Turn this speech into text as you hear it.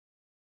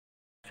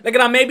Like,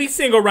 I may be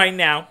single right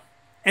now,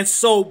 and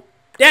so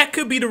that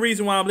could be the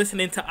reason why I'm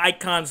listening to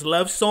iKON's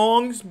love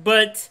songs,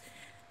 but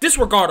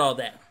disregard all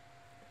that.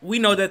 We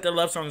know that the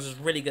love songs is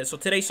really good. So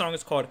today's song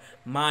is called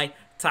My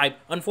Type.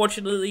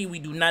 Unfortunately, we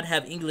do not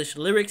have English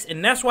lyrics,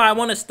 and that's why I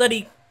want to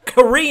study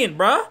Korean,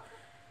 bruh.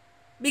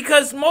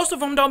 Because most of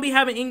them don't be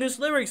having English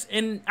lyrics,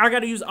 and I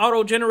gotta use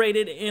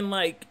auto-generated, and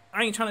like,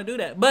 I ain't trying to do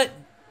that. But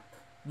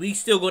we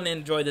still gonna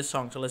enjoy this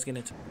song, so let's get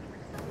into it.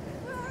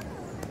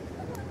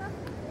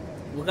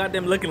 We got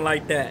them looking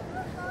like that.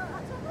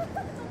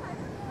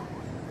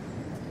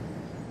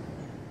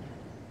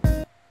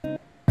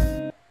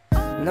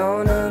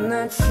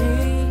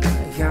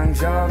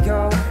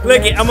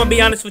 Look, I'm gonna be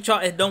honest with y'all,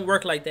 it don't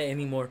work like that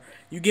anymore.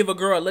 You give a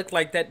girl a look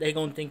like that, they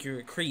gonna think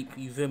you're a creep,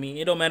 you feel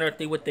me? It don't matter if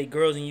they with their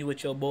girls and you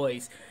with your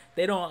boys.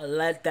 They don't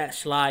let that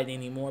slide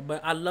anymore. But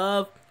I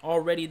love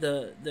already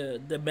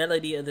the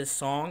melody of this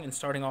song, and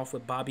starting off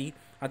with Bobby.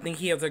 I think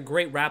he has a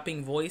great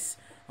rapping voice.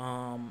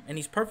 And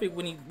he's perfect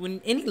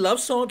when any love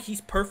song,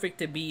 he's perfect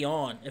to be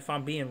on, if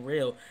I'm being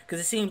real. Because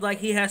it seems like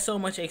he has so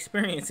much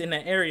experience in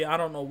that area. I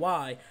don't know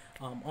why.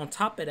 On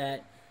top of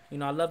that, you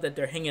know, I love that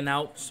they're hanging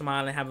out,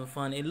 smiling, having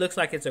fun. It looks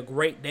like it's a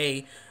great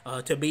day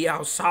to be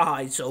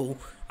outside, so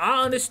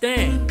I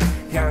understand.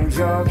 Yeah,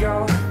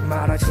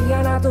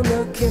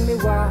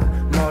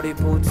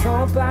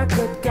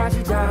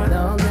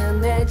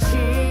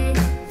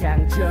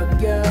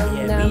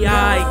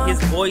 B.I., his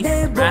voice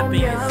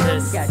rapping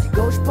is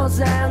just my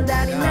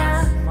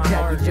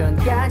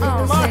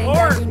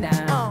heart.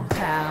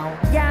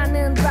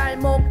 가는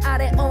발목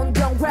아래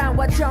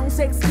온경화와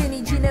정색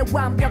스키니진의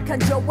완벽한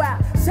조화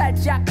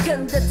살짝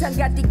큰 듯한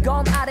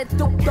가디건 아래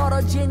뚝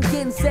떨어진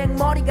긴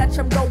생머리가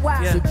참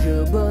고와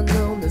수줍은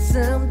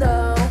눈웃음도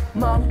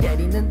멍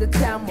때리는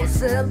듯한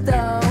모습도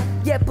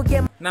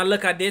예쁘게. Now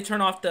look, I did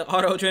turn off the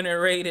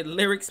auto-generated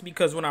lyrics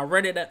because when I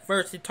read it at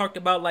first, it talked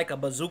about like a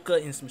bazooka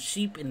and some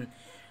sheep, and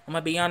I'm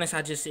gonna be honest,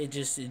 it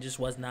just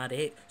was not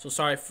it. So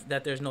sorry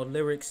that there's no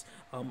lyrics.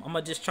 I'm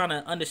gonna just trying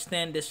to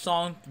understand this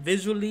song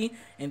visually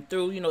and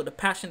through, you know, the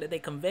passion that they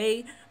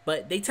convey.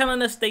 But they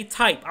telling us they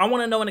type. I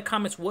want to know in the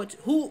comments what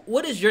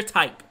is your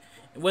type,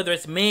 whether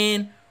it's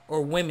men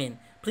or women.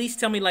 Please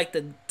tell me like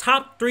the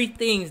top 3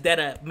 things that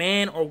a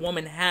man or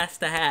woman has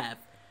to have.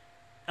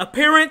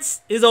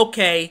 Appearance is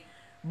okay,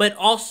 but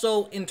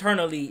also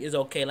internally is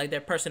okay, like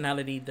their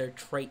personality, their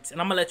traits.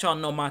 And I'm gonna let y'all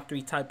know my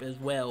 3 type as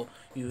well.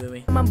 You feel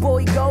me?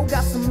 보이고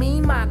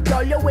가슴이 막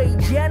떨려 왜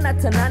이제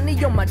나타나니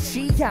you're my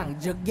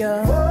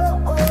취향저격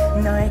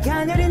너의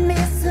가녀린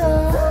미소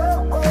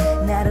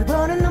나를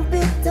보는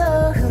눈빛도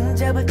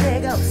흠잡을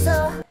데가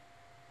없어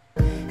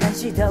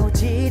한시도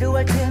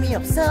지루할 틈이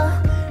없어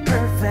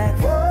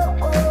perfect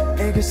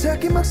애교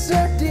섞인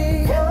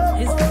목소리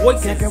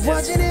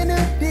가까워지는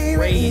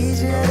눈빛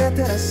이제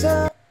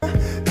나타났어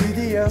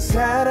드디어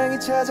사랑이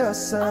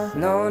찾아왔어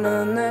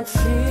너는 내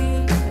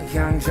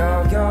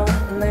취향저격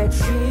내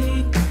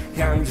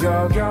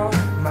취향저격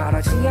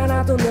말하지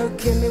않아도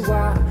느낌이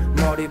와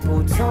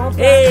머리부터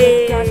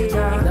발끝까지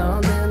다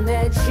너는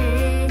내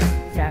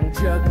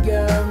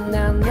취향저격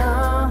난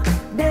너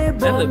내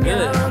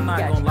보면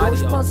가지고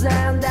싶어서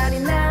한다니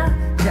나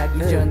자기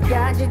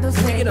전까지도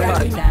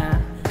생각이 나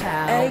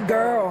Hey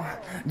girl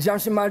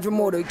잠시 말 좀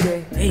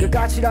모를게 그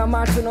가치란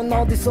말투는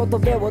어디서도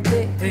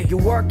배웠대 You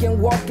work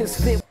and walk and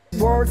spit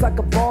words like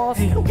a boss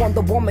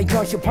Wonder Woman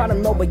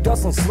현실파는 너의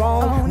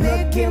여성스러운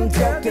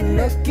느낌적인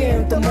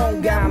느낌 또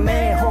뭔가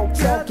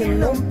매혹적인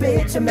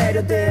눈빛에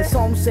매료돼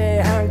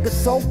섬세한 그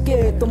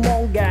속에 또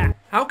뭔가.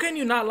 How can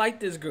you not like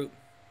this group?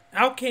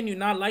 How can you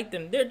not like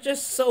them? They're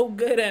just so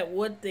good at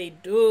what they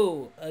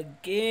do.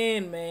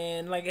 Again,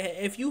 man, like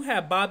if you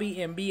have Bobby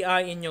and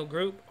B.I. in your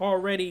group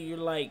already, you're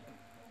like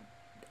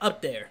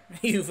up there.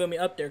 You feel me?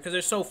 Up there, because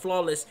they're so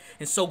flawless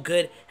and so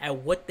good at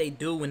what they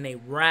do when they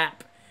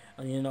rap.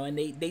 You know, and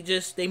they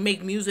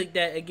make music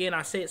that, again,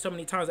 I say it so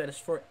many times, that is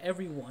for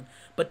everyone.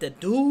 But the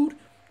dude,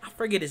 I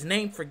forget his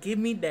name, forgive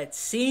me, that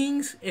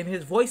sings and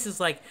his voice is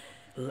like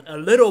a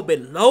little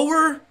bit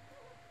lower.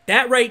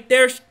 That right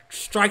there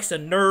strikes a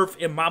nerve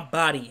in my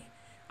body.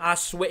 I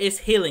swear, it's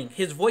healing.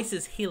 His voice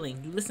is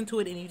healing. You listen to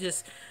it and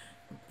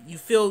you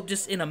feel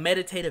just in a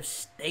meditative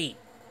state.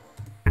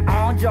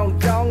 That's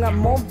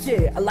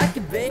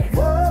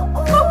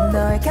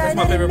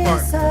my favorite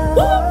part.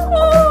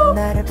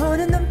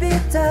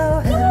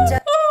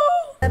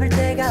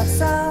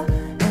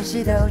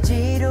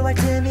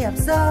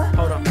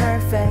 Hold on.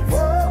 Perfect.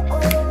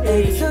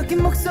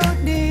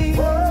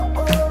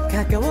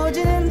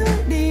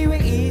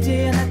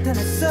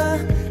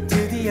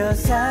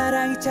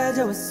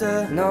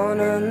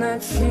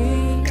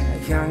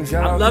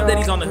 I love that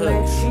he's on the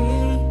hook.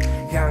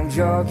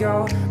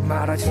 취향저격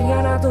말하지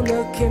않아도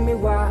느낌이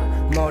와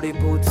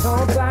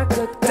머리부터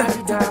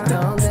발끝까지 다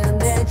너는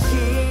내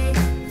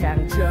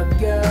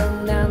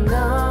취향저격 난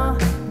너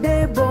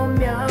내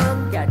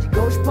보면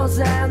가지고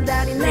싶어서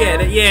한다니 나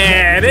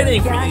Yeah, that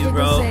ain't for you,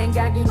 bro.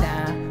 생각이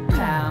나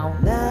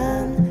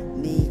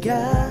난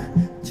네가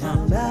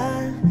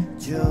정말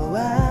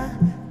좋아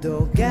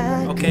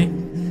똑같은 Okay.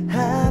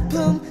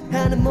 하품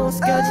하는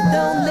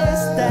모습까지도 내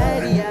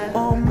스타일이야.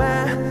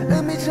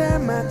 마음이 잘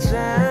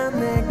맞아.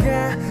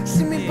 내가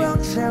심이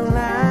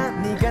벅차올라.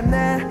 네가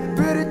날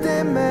부를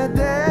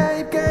때마다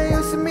입가에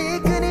웃음이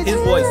끊이지.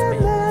 His voice,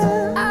 man.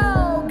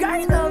 Oh, girl,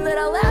 you know that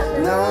I love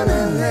you.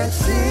 너는 내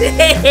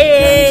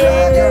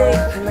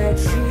취향저격.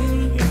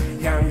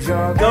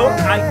 Go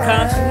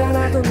iKON.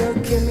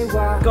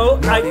 Go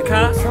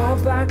iKON.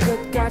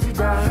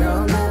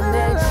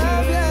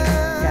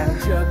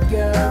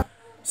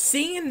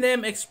 Seeing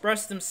them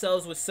express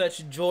themselves with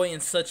such joy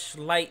and such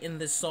light in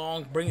this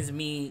song brings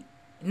me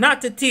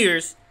not to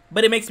tears,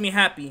 but it makes me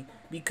happy,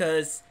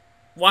 because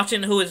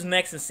watching who is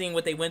next and seeing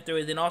what they went through,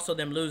 and then also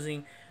them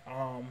losing,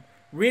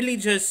 really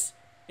just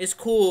is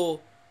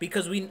cool,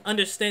 because we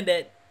understand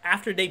that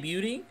after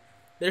debuting,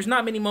 there's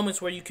not many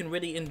moments where you can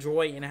really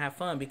enjoy and have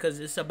fun, because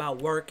it's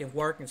about work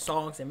and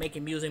songs and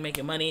making music,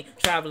 making money,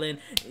 traveling,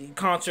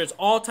 concerts,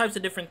 all types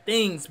of different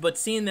things. But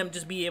seeing them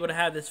just be able to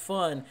have this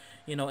fun,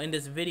 you know, in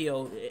this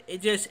video,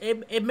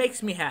 it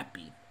makes me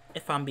happy,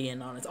 if I'm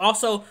being honest.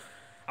 Also,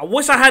 I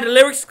wish I had the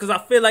lyrics, because I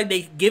feel like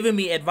they're giving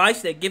me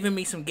advice, they're giving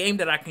me some game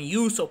that I can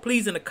use. So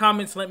please, in the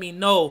comments, let me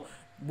know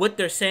what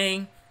they're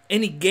saying,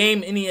 any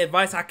game, any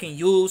advice I can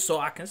use, so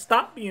I can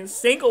stop being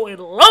single and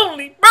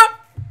lonely, bro.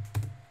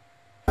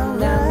 Hit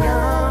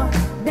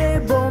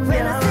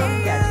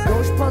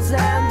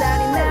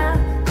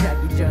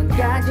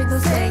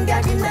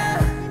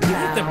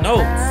them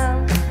notes.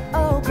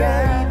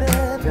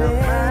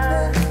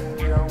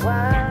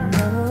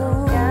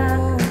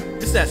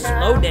 It's that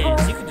slow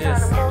dance. You can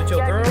just with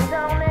your girl.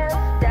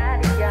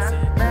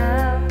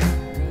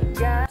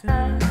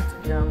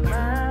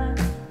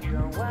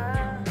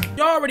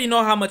 Y'all already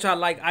know how much I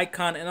like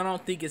iKON, and I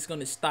don't think it's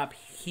gonna stop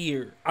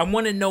here. I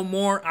want to know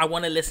more. I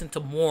want to listen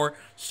to more.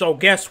 So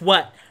guess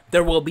what?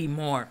 There will be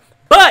more.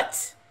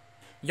 But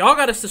y'all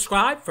gotta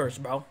subscribe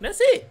first, bro.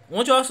 That's it.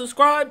 Once y'all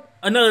subscribe,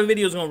 another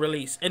video is gonna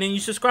release, and then you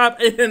subscribe,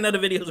 and another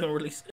video is gonna release.